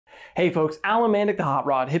Hey folks, Alan Mandic, the Hot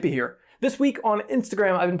Rod Hippie here. This week on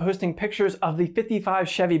Instagram, I've been posting pictures of the 55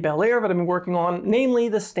 Chevy Bel Air that I've been working on, namely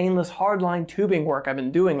the stainless hardline tubing work I've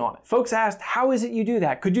been doing on it. Folks asked, how is it you do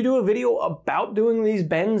that? Could you do a video about doing these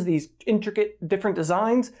bends, these intricate different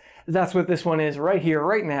designs? That's what this one is right here,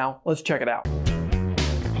 right now. Let's check it out.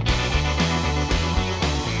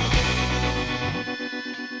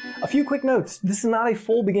 A few quick notes. This is not a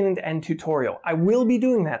full beginning to end tutorial. I will be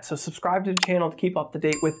doing that, so subscribe to the channel to keep up to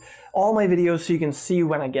date with all my videos so you can see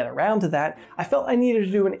when I get around to that. I felt I needed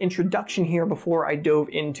to do an introduction here before I dove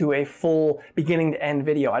into a full beginning to end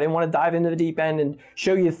video. I didn't want to dive into the deep end and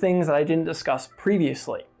show you things that I didn't discuss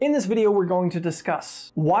previously. In this video, we're going to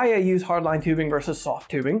discuss why I use hardline tubing versus soft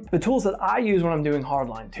tubing, the tools that I use when I'm doing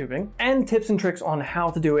hardline tubing, and tips and tricks on how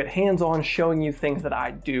to do it hands-on, showing you things that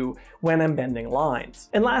I do when I'm bending lines.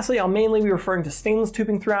 And lastly, I'll mainly be referring to stainless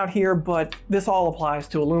tubing throughout here, but this all applies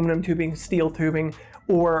to aluminum tubing, steel tubing,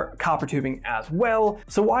 or copper tubing as well.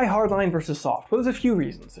 So why hardline versus soft? Well, there's a few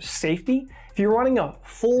reasons. There's safety. If you're running a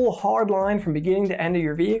full hard line from beginning to end of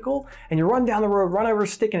your vehicle, and you run down the road, run over a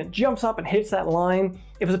stick, and it jumps up and hits that line,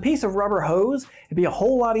 if it's a piece of rubber hose, it'd be a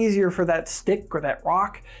whole lot easier for that stick or that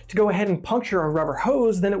rock to go ahead and puncture a rubber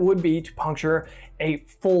hose than it would be to puncture a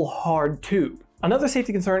full hard tube. Another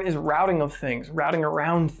safety concern is routing of things, routing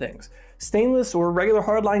around things. Stainless or regular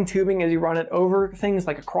hardline tubing, as you run it over things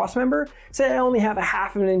like a cross member, say I only have a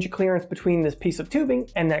 ½ of an inch of clearance between this piece of tubing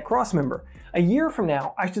and that cross member. A year from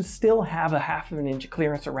now, I should still have a ½ of an inch of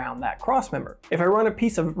clearance around that cross member. If I run a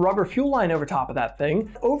piece of rubber fuel line over top of that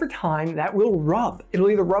thing, over time that will rub.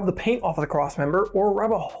 It'll either rub the paint off of the cross member or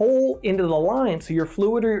rub a hole into the line so your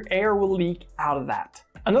fluid or your air will leak out of that.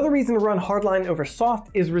 Another reason to run hardline over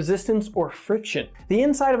soft is resistance or friction. The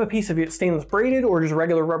inside of a piece of stainless braided or just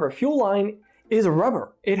regular rubber fuel line is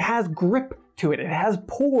rubber. It has grip to it. It has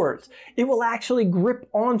pores. It will actually grip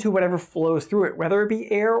onto whatever flows through it, whether it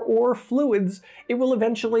be air or fluids. It will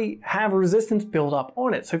eventually have resistance build up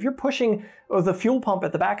on it. So if you're pushing the fuel pump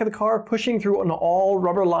at the back of the car, pushing through an all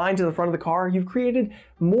rubber line to the front of the car, you've created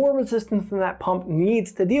more resistance than that pump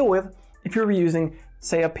needs to deal with if you're using,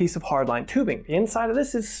 say, a piece of hardline tubing. The inside of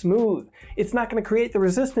this is smooth. It's not going to create the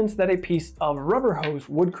resistance that a piece of rubber hose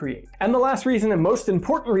would create. And the last reason, and most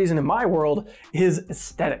important reason in my world, is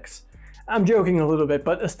aesthetics. I'm joking a little bit,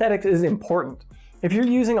 but aesthetics is important. If you're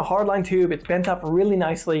using a hardline tube, it's bent up really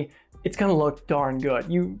nicely, it's going to look darn good.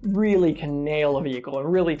 You really can nail a vehicle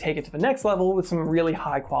and really take it to the next level with some really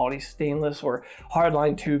high quality stainless or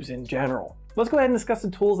hardline tubes in general. Let's go ahead and discuss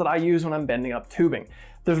the tools that I use when I'm bending up tubing.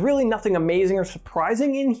 There's really nothing amazing or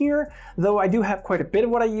surprising in here, though I do have quite a bit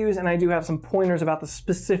of what I use, and I do have some pointers about the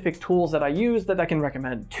specific tools that I use that I can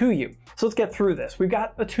recommend to you. So let's get through this. We've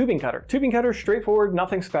got a tubing cutter. Tubing cutter, straightforward,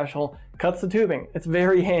 nothing special, cuts the tubing. It's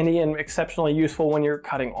very handy and exceptionally useful when you're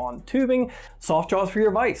cutting on tubing. Soft jaws for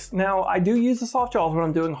your vise. Now, I do use the soft jaws when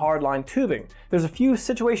I'm doing hardline tubing. There's a few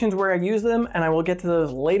situations where I use them, and I will get to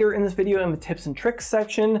those later in this video in the tips and tricks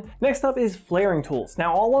section. Next up is flaring tools.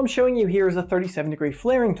 Now, all I'm showing you here is a 37-degree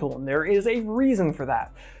flaring tool, and there is a reason for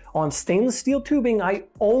that. On stainless steel tubing, I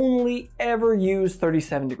only ever use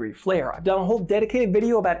 37-degree flare. I've done a whole dedicated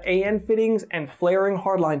video about AN fittings and flaring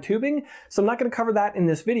hardline tubing, so I'm not going to cover that in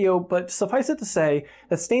this video, but suffice it to say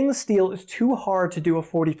that stainless steel is too hard to do a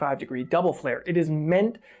 45-degree double flare. It is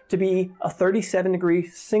meant to be a 37-degree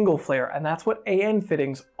single flare, and that's what AN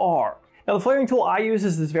fittings are. Now, the flaring tool I use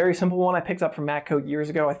is this very simple one I picked up from Matco years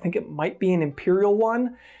ago. I think it might be an Imperial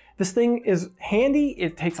one. This thing is handy.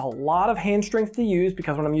 It takes a lot of hand strength to use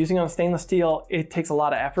because when I'm using on stainless steel, it takes a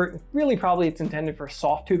lot of effort. Really, probably it's intended for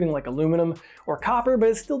soft tubing like aluminum or copper, but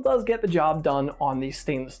it still does get the job done on the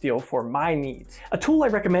stainless steel for my needs. A tool I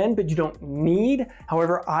recommend, but you don't need,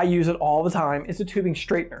 however, I use it all the time, is a tubing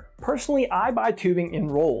straightener. Personally, I buy tubing in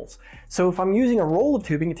rolls. So if I'm using a roll of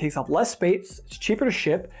tubing, it takes up less space, it's cheaper to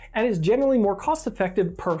ship, and is generally more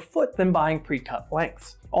cost-effective per foot than buying pre-cut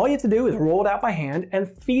lengths. All you have to do is roll it out by hand and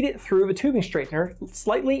feed it through the tubing straightener,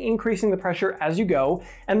 slightly increasing the pressure as you go,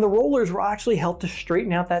 and the rollers will actually help to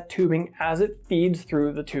straighten out that tubing as it feeds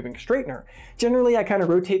through the tubing straightener. Generally, I kind of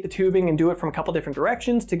rotate the tubing and do it from a couple different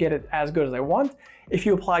directions to get it as good as I want. If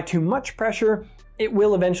you apply too much pressure, it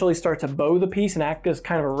will eventually start to bow the piece and act as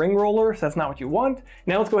kind of a ring roller, so that's not what you want.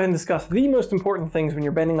 Now let's go ahead and discuss the most important things when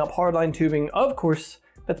you're bending up hardline tubing, of course,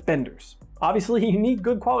 that's benders. Obviously, you need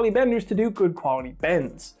good quality benders to do good quality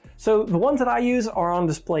bends. So the ones that I use are on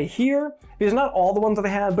display here. These are not all the ones that I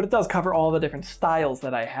have, but it does cover all the different styles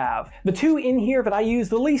that I have. The two in here that I use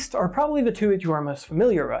the least are probably the two that you are most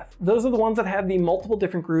familiar with. Those are the ones that have the multiple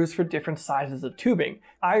different grooves for different sizes of tubing.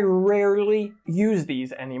 I rarely use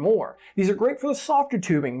these anymore. These are great for the softer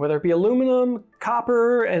tubing, whether it be aluminum,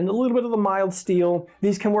 copper, and a little bit of the mild steel.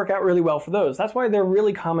 These can work out really well for those. That's why they're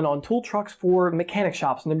really common on tool trucks for mechanic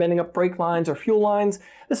shops when they're bending up brake lines or fuel lines.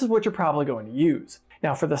 This is what you're probably going to use.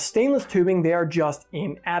 Now for the stainless tubing, they are just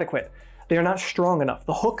inadequate. They are not strong enough.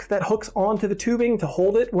 The hook that hooks onto the tubing to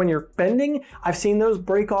hold it when you're bending, I've seen those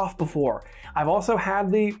break off before. I've also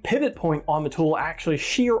had the pivot point on the tool actually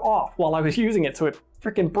shear off while I was using it, so it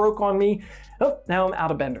freaking broke on me. Oh, now I'm out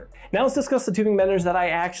of bender. Now let's discuss the tubing benders that I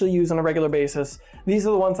actually use on a regular basis. These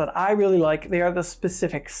are the ones that I really like. They are the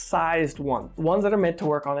specific sized ones, the ones that are meant to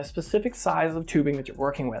work on a specific size of tubing that you're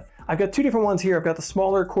working with. I've got two different ones here. I've got the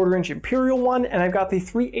smaller 1/4 inch Imperial one, and I've got the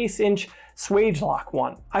 3/8 inch Swagelok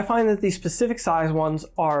one. I find that these specific size ones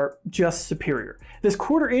are just superior. This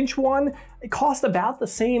 1/4 inch one, it costs about the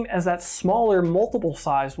same as that smaller multiple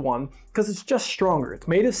sized one because it's just stronger. It's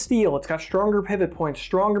made of steel, it's got stronger pivot points,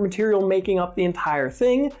 stronger material making up the entire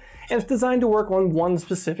thing, and it's designed to work on one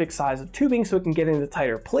specific size of tubing so it can get into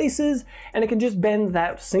tighter places and it can just bend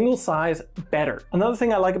that single size better. Another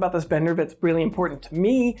thing I like about this bender that's really important to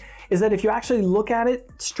me is that if you actually look at it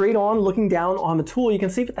straight on, looking down on the tool, you can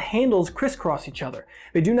see that the handles crisscross each other.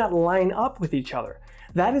 They do not line up with each other.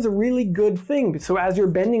 That is a really good thing. So as you're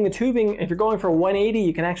bending the tubing, if you're going for 180,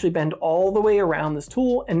 you can actually bend all the way around this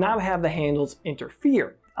tool and not have the handles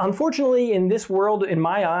interfere. Unfortunately, in this world, in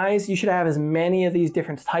my eyes, you should have as many of these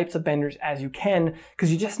different types of benders as you can,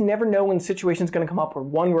 because you just never know when the situation's going to come up where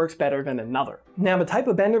one works better than another. Now, the type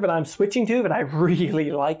of bender that I'm switching to that I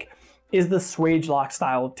really like is the Swagelok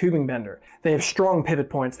style of tubing bender. They have strong pivot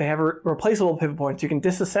points. They have replaceable pivot points. You can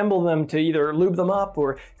disassemble them to either lube them up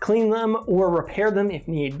or clean them or repair them if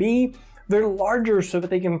need be. They're larger so that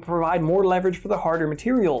they can provide more leverage for the harder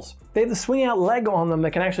materials. They have the swing out leg on them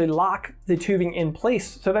that can actually lock the tubing in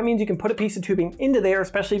place. So that means you can put a piece of tubing into there,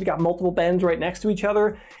 especially if you've got multiple bends right next to each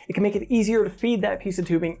other. It can make it easier to feed that piece of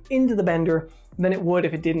tubing into the bender than it would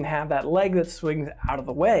if it didn't have that leg that swings out of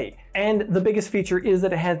the way. And the biggest feature is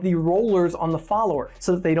that it has the rollers on the follower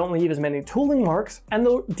so that they don't leave as many tooling marks, and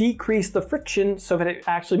they'll decrease the friction so that it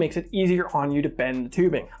actually makes it easier on you to bend the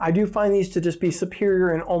tubing. I do find these to just be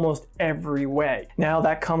superior in almost every way. Now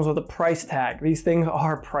that comes with a price tag. These things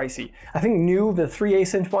are pricey. I think new, the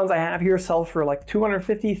 3/8 inch ones I have here sell for like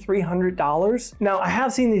 $250, $300. Now I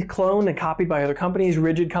have seen these cloned and copied by other companies.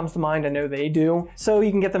 Ridgid comes to mind, I know they do. So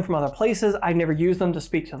you can get them from other places. I've never used them to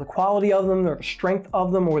speak to the quality of them or the strength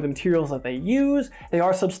of them or the materials that they use. They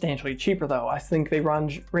are substantially cheaper though. I think they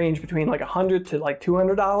range between like $100 to like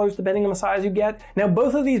 $200 depending on the size you get. Now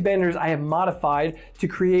both of these benders I have modified to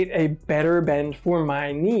create a better bend for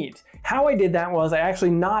my needs. How I did that was I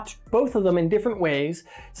actually notched both of them in different ways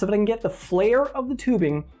so that I can get the flare of the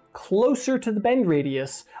tubing closer to the bend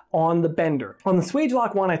radius on the bender. On the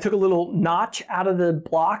Swagelok one, I took a little notch out of the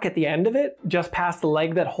block at the end of it, just past the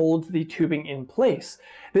leg that holds the tubing in place.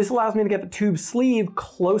 This allows me to get the tube sleeve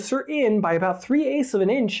closer in by about 3/8 of an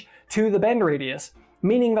inch to the bend radius,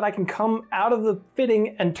 meaning that I can come out of the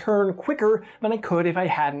fitting and turn quicker than I could if I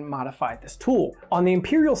hadn't modified this tool. On the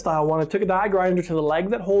Imperial style one, I took a die grinder to the leg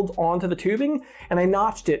that holds onto the tubing and I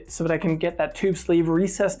notched it so that I can get that tube sleeve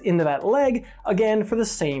recessed into that leg, again for the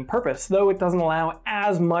same purpose, though it doesn't allow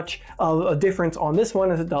as much of a difference on this one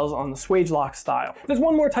as it does on the Swagelok style. There's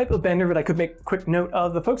one more type of bender that I could make a quick note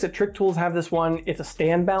of. The folks at Trick Tools have this one. It's a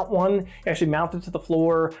stand mount one. You actually mount it to the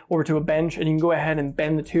floor over to a bench and you can go ahead and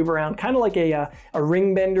bend the tube around, kind of like a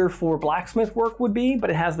ring bender for blacksmith work would be, but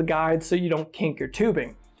it has the guide so you don't kink your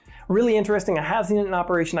tubing. Really interesting. I have seen it in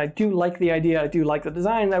operation. I do like the idea. I do like the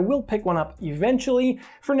design, and I will pick one up eventually.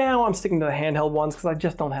 For now, I'm sticking to the handheld ones because I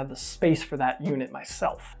just don't have the space for that unit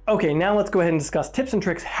myself. Okay, now let's go ahead and discuss tips and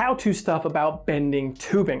tricks, how-to stuff about bending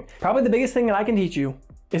tubing. Probably the biggest thing that I can teach you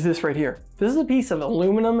is this right here. This is a piece of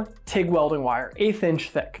aluminum TIG welding wire, 1/8 inch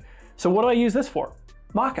thick. So what do I use this for?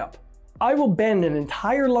 Mock-up. I will bend an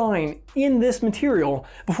entire line in this material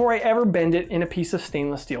before I ever bend it in a piece of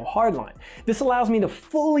stainless steel hardline. This allows me to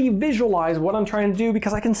fully visualize what I'm trying to do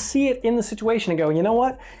because I can see it in the situation and go, you know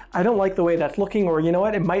what? I don't like the way that's looking, or you know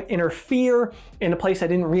what? It might interfere in a place I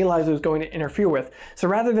didn't realize it was going to interfere with. So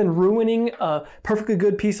rather than ruining a perfectly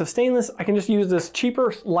good piece of stainless, I can just use this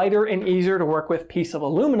cheaper, lighter, and easier to work with piece of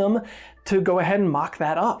aluminum to go ahead and mock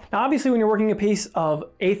that up. Now obviously when you're working a piece of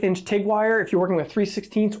 1/8 inch TIG wire, if you're working with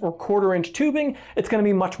 3/16 or 1/4 inch tubing, it's going to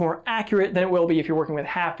be much more accurate than it will be if you're working with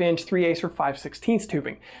 1/2 inch, 3/8 or 5/16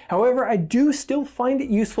 tubing. However, I do still find it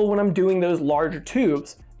useful when I'm doing those larger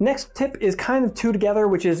tubes. Next tip is kind of two together,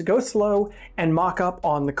 which is go slow and mock up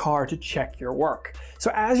on the car to check your work.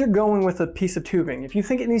 So as you're going with a piece of tubing, if you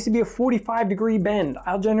think it needs to be a 45-degree bend,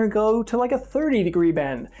 I'll generally go to like a 30-degree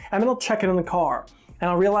bend, and then I'll check it on the car. And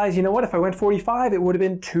I'll realize, you know what, if I went 45, it would have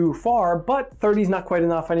been too far, but 30 is not quite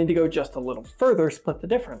enough. I need to go just a little further, split the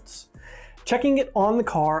difference. Checking it on the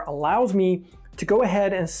car allows me to go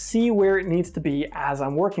ahead and see where it needs to be as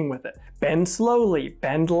I'm working with it. Bend slowly,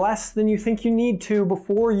 bend less than you think you need to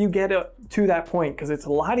before you get to that point, because it's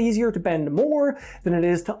a lot easier to bend more than it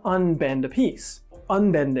is to unbend a piece.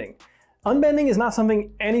 Unbending. Unbending is not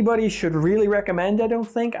something anybody should really recommend, I don't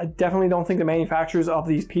think. I definitely don't think the manufacturers of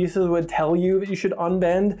these pieces would tell you that you should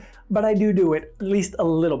unbend, but I do it at least a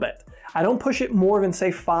little bit. I don't push it more than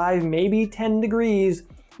say 5, maybe 10 degrees,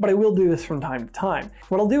 but I will do this from time to time.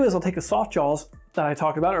 What I'll do is I'll take the soft jaws that I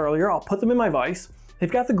talked about earlier, I'll put them in my vise.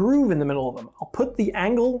 They've got the groove in the middle of them. I'll put the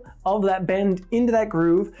angle of that bend into that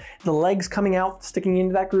groove, the legs coming out, sticking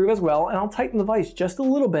into that groove as well, and I'll tighten the vise just a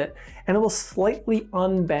little bit, and it will slightly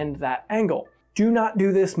unbend that angle. Do not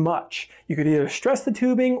do this much. You could either stress the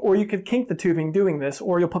tubing or you could kink the tubing doing this,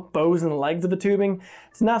 or you'll put bows in the legs of the tubing.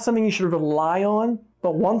 It's not something you should rely on,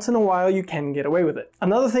 but once in a while you can get away with it.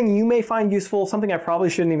 Another thing you may find useful, something I probably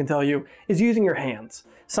shouldn't even tell you, is using your hands.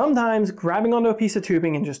 Sometimes grabbing onto a piece of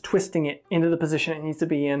tubing and just twisting it into the position it needs to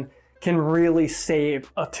be in can really save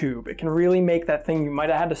a tube. It can really make that thing you might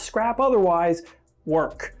have had to scrap otherwise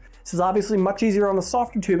work. This is obviously much easier on the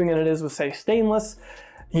softer tubing than it is with, say, stainless.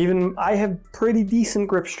 Even I have pretty decent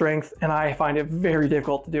grip strength and I find it very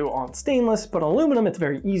difficult to do on stainless, but on aluminum it's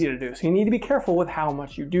very easy to do. So you need to be careful with how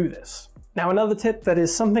much you do this. Now another tip that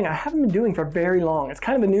is something I haven't been doing for very long, it's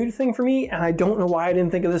kind of a new thing for me and I don't know why I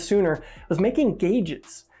didn't think of this sooner, was making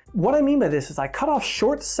gauges. What I mean by this is I cut off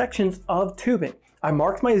short sections of tubing. I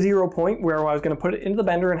marked my 0 point where I was going to put it into the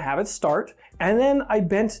bender and have it start, and then I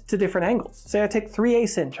bent to different angles. Say I take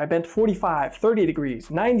 3/8 inch, I bent 45, 30 degrees,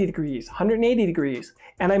 90 degrees, 180 degrees,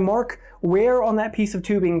 and I mark where on that piece of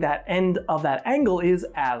tubing that end of that angle is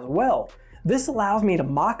as well. This allows me to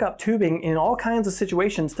mock up tubing in all kinds of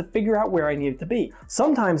situations to figure out where I need it to be.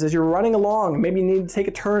 Sometimes as you're running along, maybe you need to take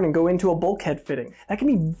a turn and go into a bulkhead fitting. That can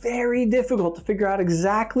be very difficult to figure out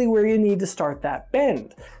exactly where you need to start that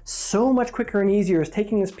bend. So much quicker and easier is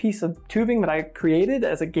taking this piece of tubing that I created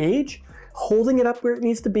as a gauge, holding it up where it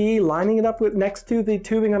needs to be, lining it up with next to the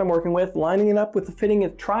tubing that I'm working with, lining it up with the fitting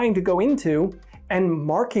it's trying to go into, and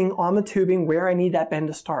marking on the tubing where I need that bend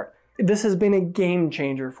to start. This has been a game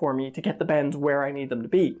changer for me to get the bends where I need them to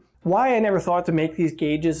be. Why I never thought to make these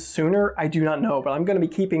gauges sooner, I do not know, but I'm going to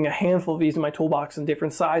be keeping a handful of these in my toolbox in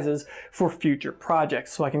different sizes for future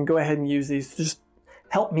projects, so I can go ahead and use these to just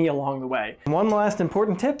help me along the way. One last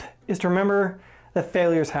important tip is to remember that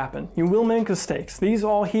failures happen. You will make mistakes. These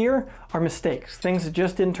all here are mistakes, things that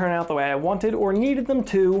just didn't turn out the way I wanted or needed them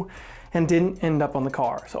to, and didn't end up on the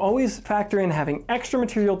car. So always factor in having extra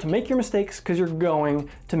material to make your mistakes, because you're going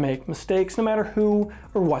to make mistakes no matter who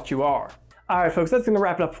or what you are. Alright folks, that's going to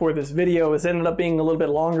wrap it up for this video. It ended up being a little bit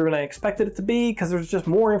longer than I expected it to be, because there's just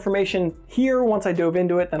more information here once I dove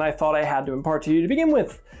into it than I thought I had to impart to you to begin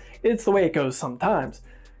with. It's the way it goes sometimes.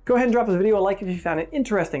 Go ahead and drop this video a like if you found it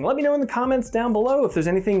interesting. Let me know in the comments down below if there's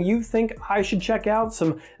anything you think I should check out,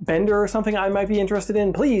 some bender or something I might be interested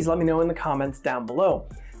in. Please let me know in the comments down below.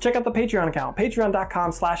 Check out the Patreon account,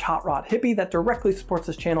 patreon.com/HotRodHippie. That directly supports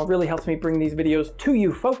this channel, really helps me bring these videos to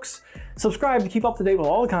you folks. Subscribe to keep up to date with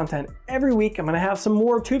all the content. Every week I'm going to have some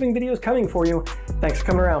more tubing videos coming for you. Thanks for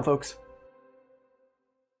coming around, folks.